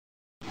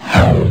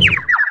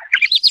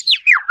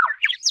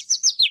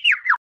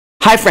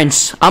Hi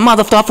friends, I'm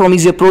Adafta from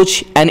Easy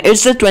Approach and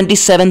it's the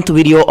 27th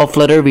video of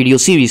Flutter video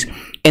series.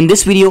 In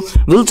this video,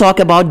 we'll talk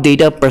about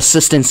data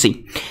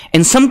persistency.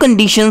 In some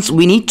conditions,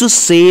 we need to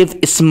save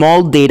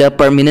small data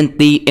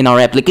permanently in our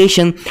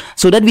application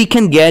so that we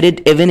can get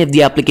it even if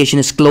the application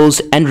is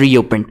closed and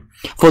reopened.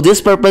 For this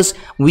purpose,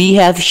 we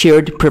have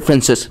shared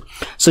preferences.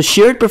 So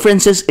shared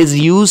preferences is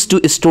used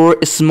to store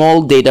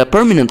small data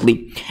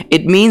permanently.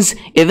 It means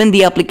even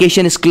the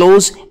application is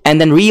closed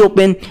and then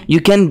reopen,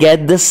 you can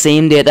get the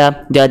same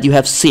data that you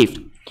have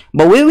saved.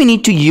 But where we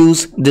need to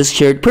use this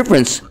shared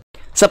preference?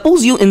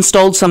 Suppose you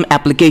installed some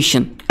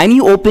application and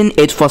you open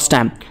it first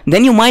time.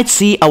 Then you might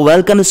see a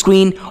welcome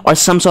screen or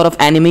some sort of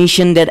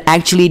animation that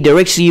actually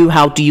directs you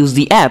how to use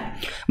the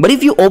app. But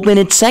if you open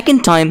it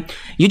second time,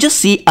 you just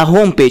see a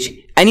home page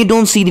and you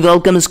don't see the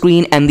welcome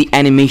screen and the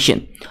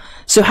animation.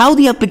 So how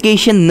the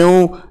application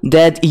know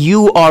that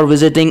you are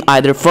visiting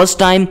either first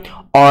time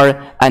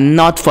or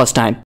not first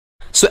time?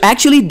 So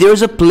actually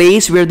there's a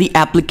place where the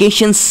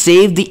application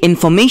save the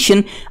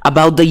information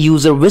about the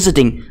user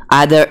visiting,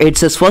 either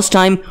it's his first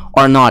time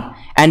or not.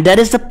 And that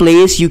is the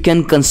place you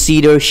can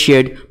consider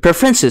shared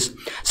preferences.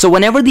 So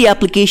whenever the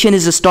application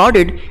is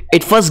started,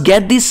 it first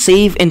get the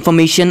save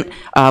information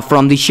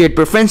from the shared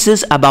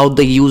preferences about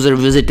the user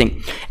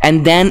visiting,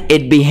 and then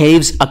it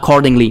behaves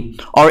accordingly,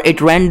 or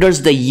it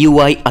renders the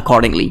UI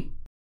accordingly.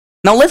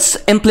 Now let's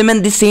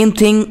implement the same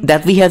thing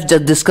that we have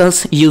just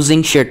discussed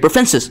using shared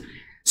preferences.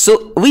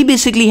 So we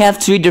basically have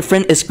three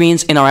different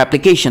screens in our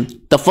application.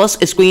 The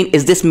first screen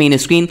is this main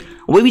screen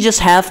where we just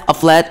have a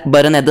flat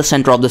button at the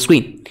center of the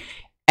screen.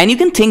 And you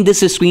can think this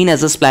screen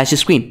as a splash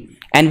screen.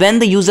 And when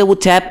the user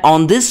would tap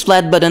on this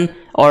flat button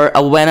or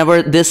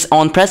whenever this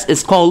on press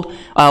is called,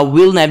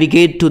 we'll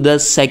navigate to the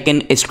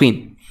second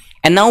screen.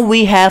 And now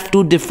we have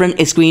two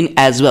different screens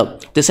as well.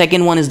 The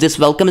second one is this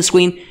welcome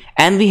screen,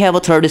 and we have a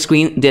third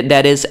screen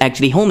that is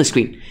actually home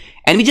screen.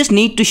 And we just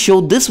need to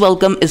show this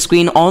welcome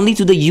screen only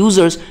to the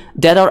users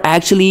that are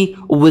actually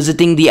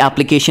visiting the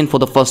application for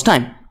the first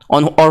time,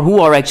 or who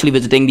are actually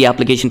visiting the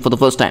application for the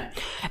first time.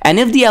 And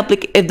if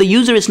the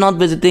user is not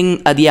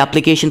visiting the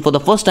application for the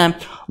first time,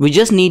 we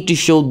just need to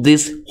show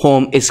this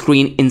home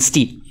screen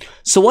instead.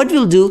 So what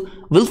we'll do,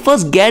 we'll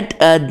first get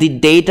the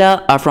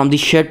data from the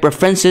shared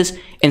preferences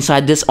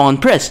inside this on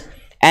press,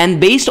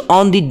 and based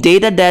on the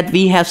data that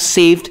we have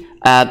saved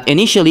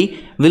initially,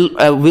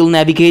 we'll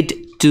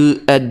navigate to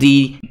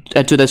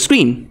the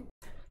screen.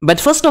 But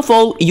first of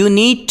all, you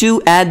need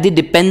to add the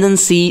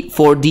dependency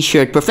for the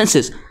shared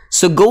preferences.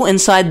 So go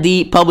inside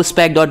the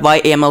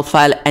pubspec.yml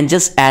file and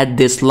just add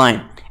this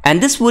line, and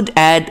this would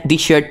add the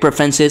shared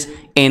preferences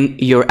in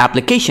your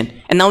application,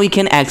 and now you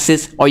can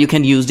access or you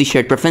can use the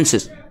shared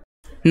preferences.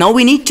 Now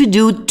we need to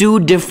do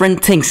two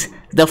different things.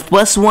 The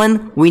first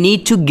one, we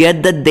need to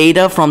get the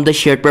data from the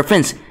shared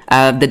preference,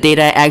 the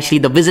data actually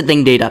the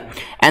visiting data,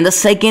 and the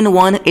second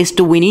one is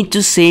we need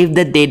to save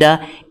the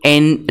data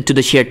into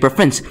the shared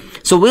preference.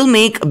 So we'll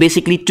make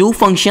basically two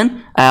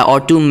function or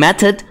two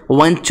method,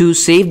 one to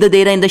save the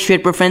data in the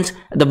shared preference,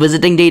 the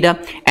visiting data,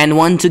 and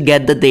one to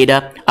get the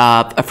data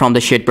from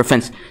the shared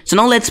preference. So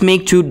now let's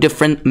make two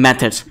different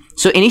methods.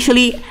 So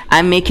initially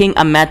I'm making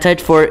a method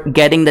for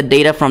getting the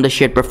data from the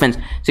shared preference.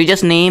 So you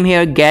just name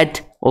here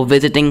get or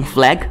visiting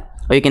flag,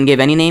 or you can give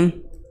any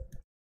name,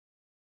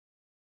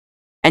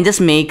 and just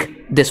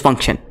make this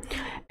function.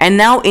 And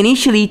now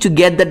initially to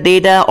get the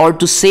data or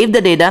to save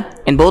the data,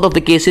 in both of the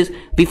cases,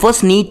 we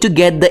first need to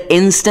get the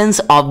instance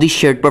of the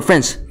shared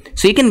preference.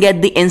 So you can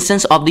get the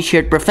instance of the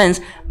shared preference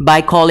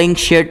by calling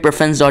shared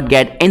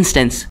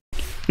preference.getInstance.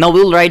 Now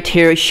we'll write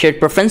here shared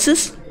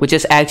preferences, which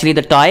is actually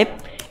the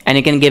type, and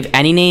you can give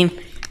any name,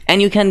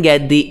 and you can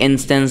get the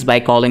instance by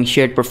calling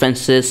shared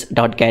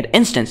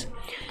preferences.getInstance.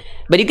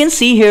 But you can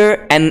see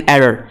here an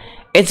error.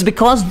 It's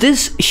because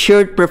this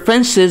shared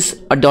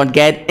preferences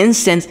 .get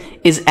instance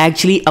is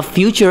actually a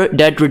feature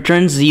that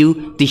returns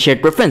you the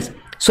shared preference.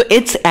 So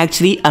it's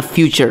actually a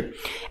feature,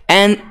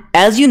 and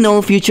as you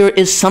know, feature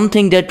is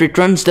something that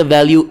returns the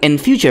value in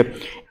future.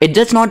 It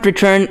does not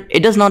return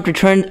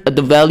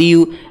the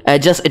value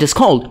just it is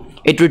called.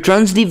 It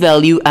returns the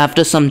value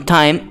after some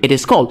time it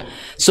is called.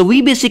 So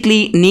we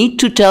basically need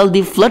to tell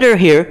the Flutter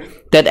here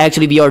that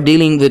actually we are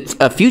dealing with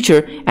a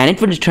future and it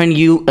will return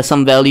you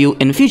some value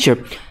in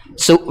future.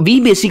 So we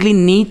basically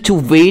need to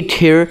wait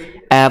here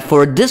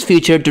for this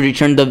feature to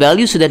return the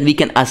value so that we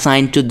can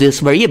assign to this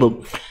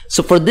variable.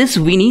 So for this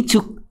we need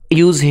to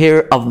use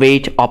here a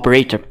wait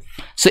operator.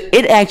 So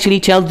it actually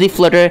tells the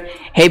Flutter,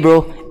 hey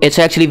bro, it's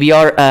actually we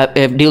are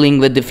dealing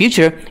with the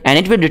future and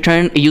it will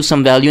return you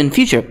some value in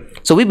future.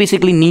 So we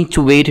basically need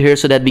to wait here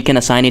so that we can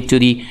assign it to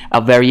the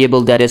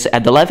variable that is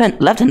at the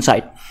left hand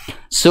side.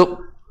 So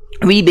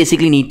we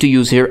basically need to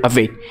use here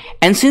await,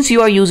 and since you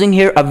are using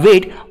here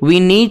await, we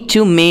need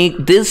to make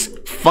this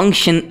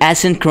function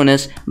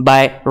asynchronous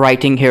by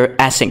writing here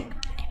async,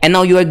 and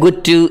now you are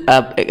good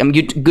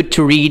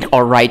to read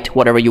or write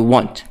whatever you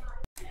want.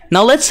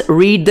 Now let's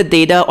read the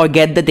data or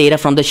get the data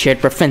from the shared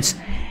preference.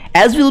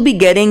 As we'll be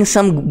getting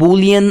some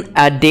boolean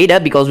data,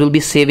 because we'll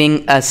be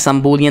saving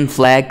some boolean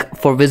flag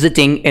for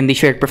visiting in the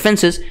shared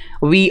preferences,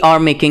 we are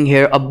making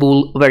here a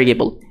bool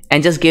variable,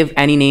 and just give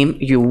any name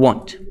you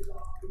want.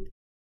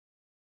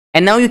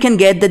 And now you can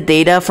get the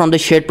data from the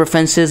shared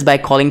preferences by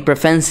calling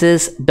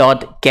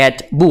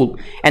preferences.getBool.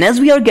 And as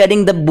we are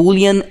getting the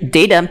boolean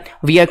data,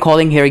 we are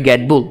calling here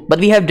getBool. But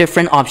we have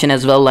different option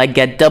as well, like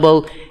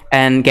getDouble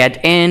and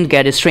getInt,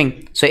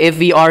 getString. So if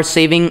we are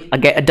saving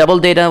a double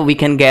data, we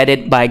can get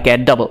it by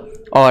getDouble,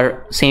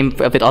 or same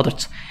with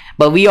others.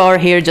 But we are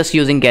here just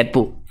using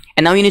getBool.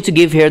 And now you need to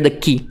give here the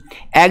key.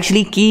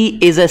 Actually, key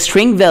is a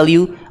string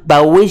value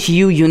by which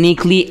you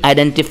uniquely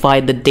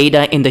identify the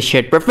data in the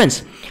shared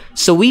preference.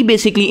 So we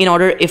basically, in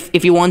order,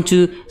 if you want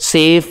to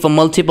save for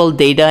multiple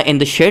data in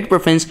the shared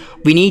preference,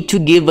 we need to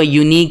give a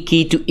unique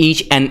key to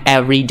each and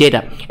every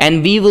data,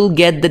 and we will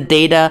get the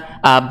data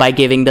by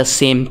giving the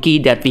same key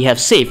that we have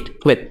saved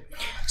with.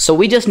 So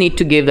we just need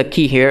to give the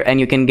key here, and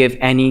you can give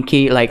any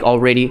key like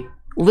already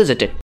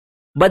visited.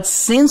 But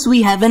since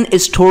we haven't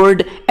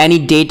stored any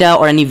data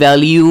or any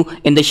value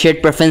in the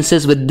shared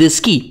preferences with this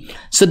key,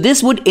 so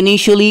this would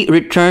initially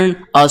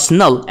return us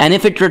null. And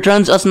if it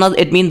returns us null,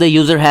 it means the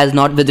user has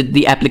not visited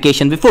the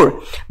application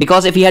before.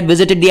 Because if he had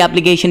visited the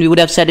application, we would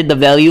have set the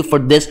value for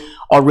this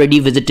already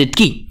visited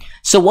key.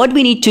 So what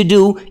we need to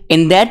do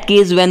in that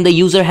case, when the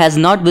user has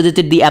not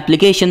visited the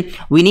application,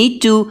 we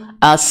need to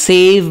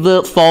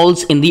save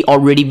false in the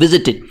already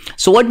visited.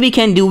 So what we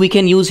can do, we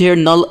can use here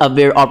null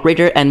aware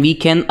operator, and we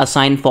can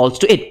assign false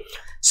to it.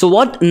 So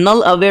what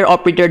null aware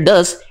operator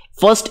does,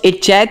 first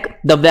it check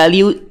the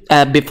value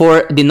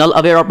before the null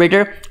aware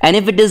operator, and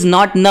if it is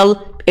not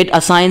null, it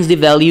assigns the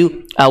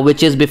value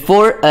which is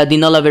before the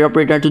null aware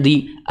operator to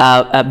the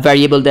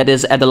variable that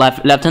is at the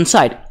left hand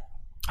side.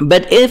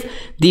 But if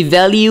the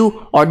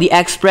value or the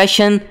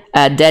expression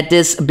that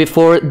is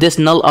before this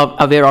null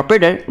aware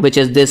operator, which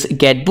is this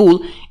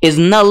getBool, is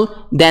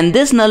null, then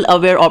this null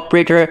aware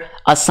operator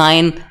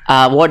assign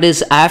what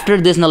is after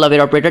this null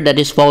aware operator, that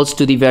is false,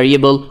 to the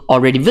variable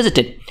already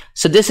visited.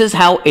 So this is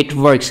how it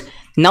works.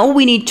 Now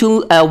we need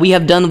to we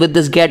have done with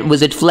this get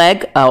visit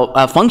flag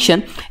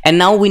function, and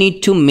now we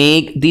need to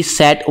make the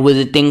set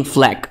visiting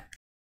flag.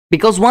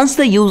 Because once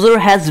the user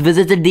has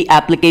visited the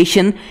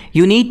application,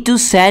 you need to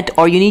set,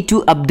 or you need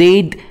to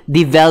update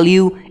the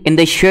value in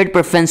the shared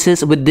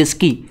preferences with this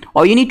key,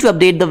 or you need to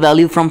update the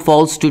value from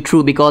false to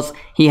true because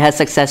he has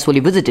successfully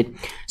visited.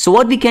 So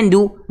what we can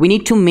do, we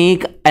need to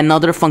make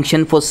another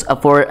function for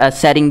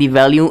setting the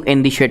value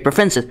in the shared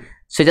preferences.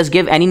 So just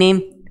give any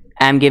name.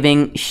 I'm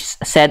giving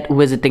set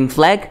visiting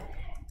flag,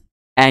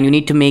 and you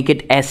need to make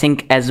it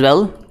async as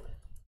well,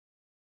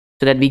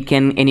 so that we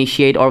can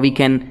initiate, or we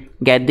can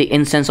get the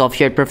instance of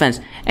shared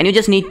preference. And you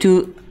just need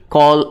to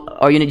call,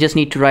 or you just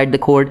need to write the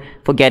code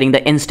for getting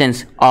the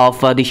instance of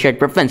the shared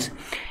preference.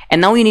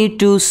 And now you need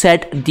to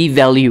set the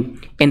value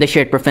in the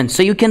shared preference.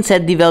 So you can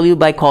set the value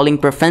by calling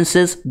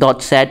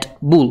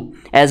preferences.setBool,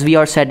 as we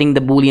are setting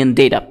the boolean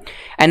data.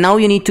 And now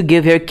you need to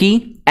give here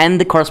key and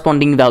the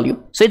corresponding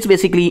value. So it's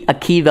basically a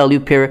key value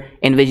pair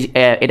in which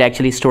it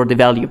actually stored the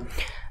value.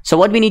 So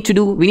what we need to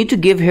do, we need to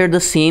give here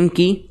the same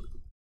key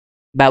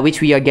by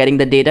which we are getting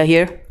the data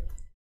here.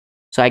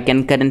 So I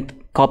can cut and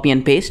copy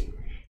and paste.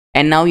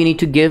 And now you need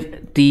to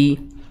give the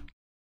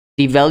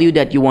value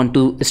that you want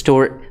to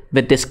store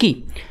with this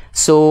key.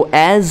 So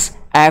as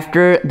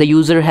after the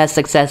user has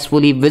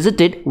successfully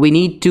visited, we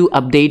need to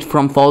update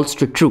from false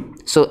to true.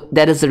 So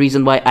that is the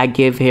reason why I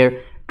gave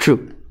here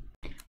true.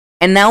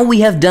 And now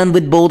we have done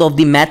with both of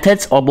the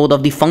methods, or both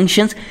of the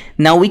functions.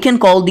 Now we can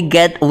call the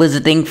get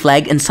visiting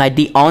flag inside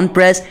the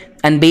onPress,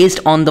 and based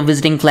on the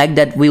visiting flag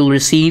that we'll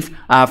receive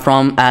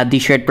from the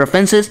shared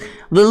preferences,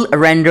 we'll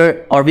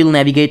render, or we'll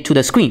navigate to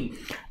the screen.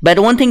 But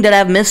one thing that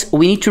I've missed,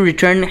 we need to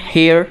return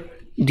here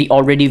the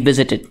already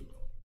visited.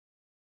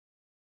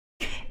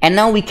 And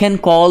now we can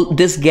call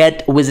this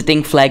get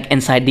visiting flag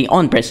inside the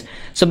onPress.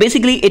 So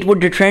basically it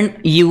would return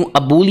you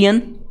a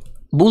boolean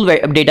bool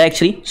data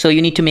actually. So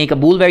you need to make a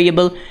bool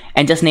variable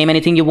and just name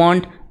anything you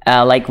want,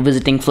 like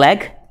visiting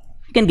flag.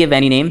 You can give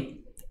any name.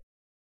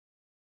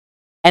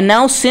 And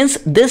now since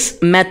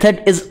this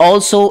method is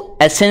also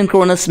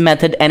asynchronous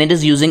method and it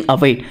is using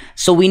await,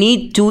 so we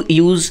need to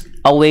use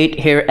await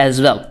here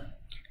as well.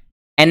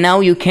 And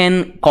now you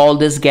can call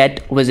this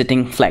get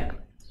visiting flag.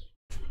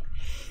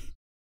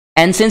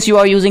 And since you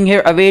are using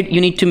here await,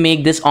 you need to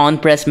make this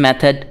onPress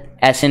method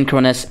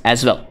asynchronous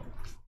as well.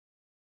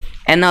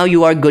 And now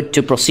you are good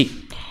to proceed.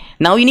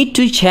 Now you need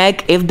to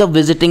check if the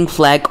visiting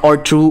flag are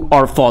true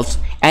or false.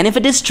 And if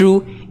it is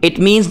true, it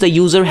means the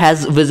user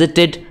has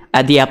visited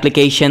the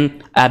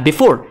application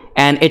before,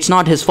 and it's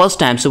not his first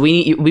time. So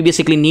we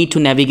basically need to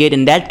navigate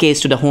in that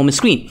case to the home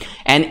screen.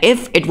 And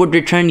if it would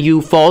return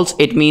you false,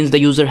 it means the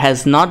user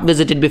has not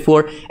visited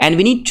before, and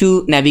we need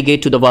to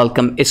navigate to the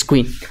welcome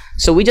screen.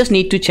 So we just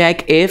need to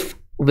check if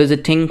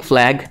visiting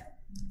flag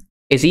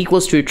is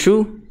equals to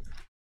true.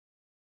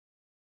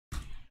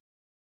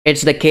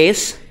 It's the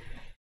case.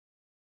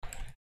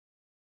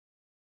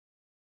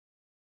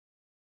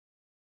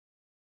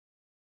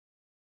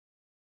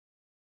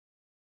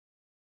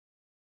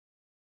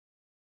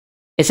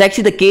 It's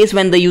actually the case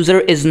when the user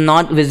is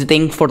not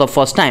visiting for the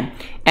first time,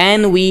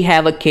 and we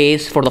have a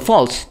case for the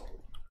false.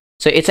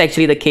 So it's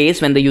actually the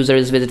case when the user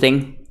is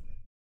visiting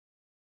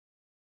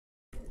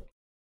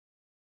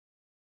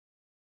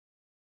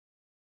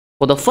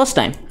for the first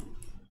time.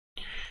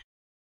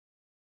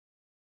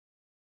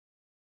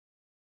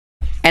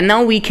 And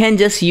now we can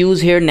just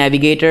use here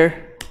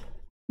navigator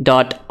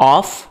dot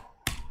off,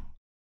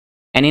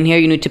 and in here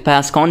you need to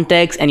pass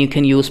context, and you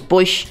can use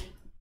push,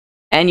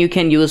 and you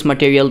can use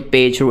material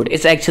page root.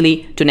 It's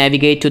actually to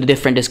navigate to the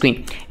different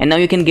screen. And now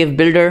you can give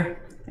builder.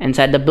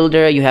 Inside the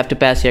builder you have to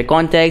pass your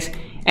context,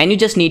 and you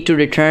just need to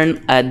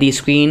return the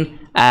screen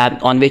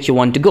on which you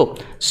want to go.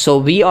 So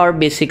we are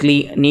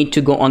basically need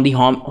to go on the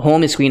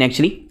home screen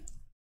actually.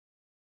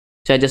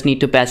 So I just need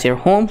to pass here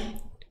home,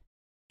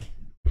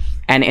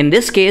 and in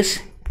this case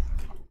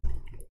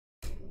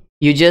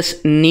you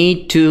just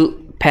need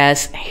to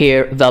pass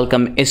here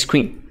welcome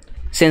screen,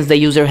 since the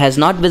user has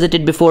not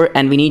visited before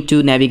and we need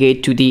to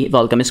navigate to the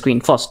welcome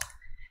screen first.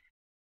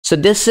 So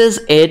this is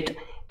it,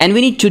 and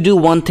we need to do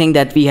one thing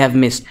that we have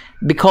missed,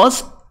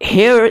 because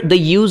here the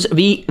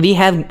we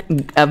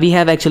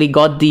have actually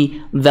got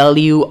the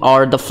value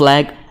or the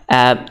flag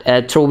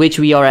through which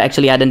we are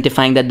actually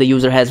identifying that the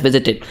user has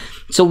visited.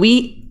 So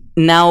we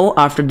now,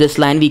 after this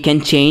line, we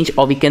can change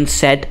or we can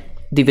set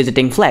the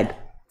visiting flag.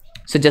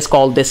 So just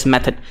call this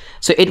method.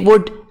 So it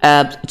would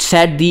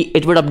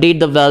update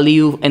the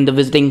value in the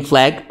visiting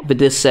flag with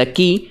this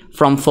key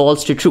from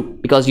false to true,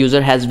 because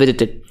user has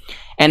visited.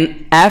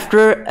 And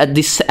after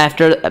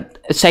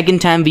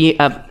second time we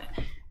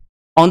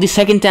on the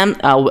second time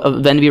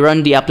when we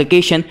run the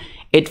application,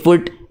 it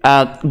would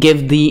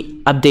give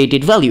the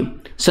updated value.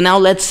 So now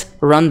let's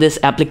run this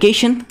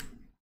application.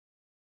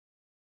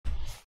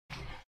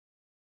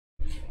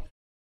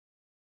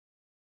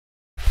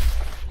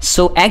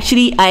 So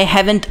actually I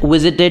haven't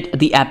visited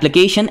the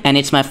application and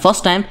it's my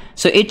first time,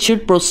 so it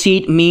should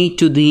proceed me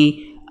to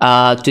the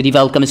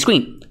welcome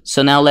screen.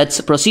 So now let's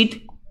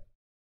proceed,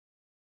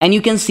 and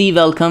you can see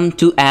welcome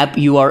to app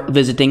you are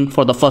visiting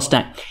for the first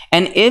time.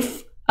 And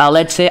if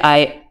let's say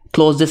I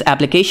close this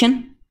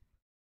application,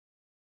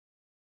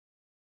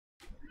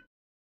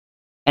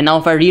 and now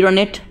if I rerun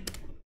it,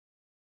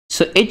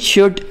 so it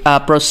should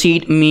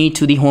proceed me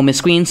to the home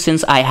screen,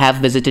 since I have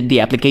visited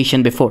the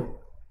application before.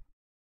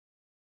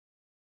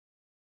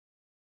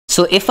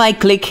 So if I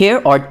click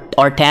here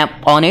or tap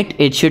on it,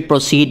 it should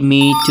proceed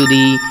me to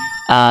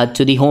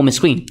the home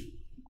screen.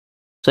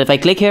 So if I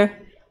click here,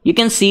 you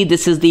can see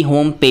this is the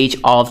home page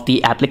of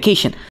the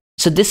application.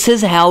 So this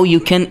is how you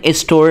can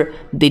store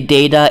the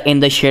data in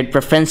the shared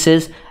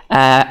preferences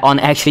on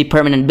actually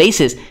permanent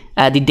basis.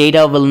 The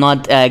data will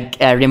not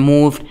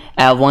removed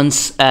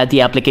once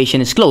the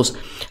application is closed.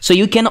 So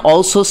you can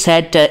also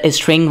set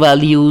string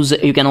values,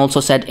 you can also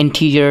set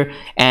integer,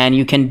 and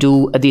you can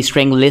do the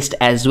string list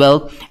as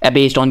well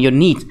based on your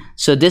needs.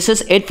 So this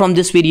is it from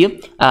this video.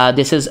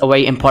 This is a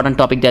very important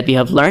topic that we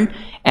have learned,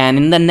 and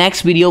in the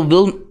next video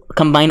we'll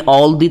combine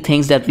all the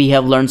things that we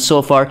have learned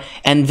so far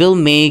and we'll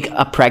make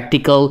a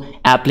practical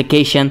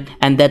application,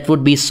 and that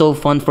would be so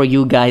fun for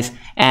you guys.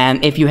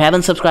 And if you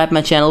haven't subscribed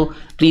my channel,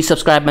 please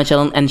subscribe my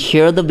channel and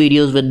share the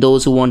videos with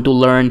those who want to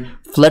learn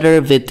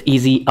Flutter with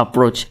easy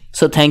approach.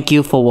 So thank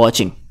you for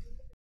watching.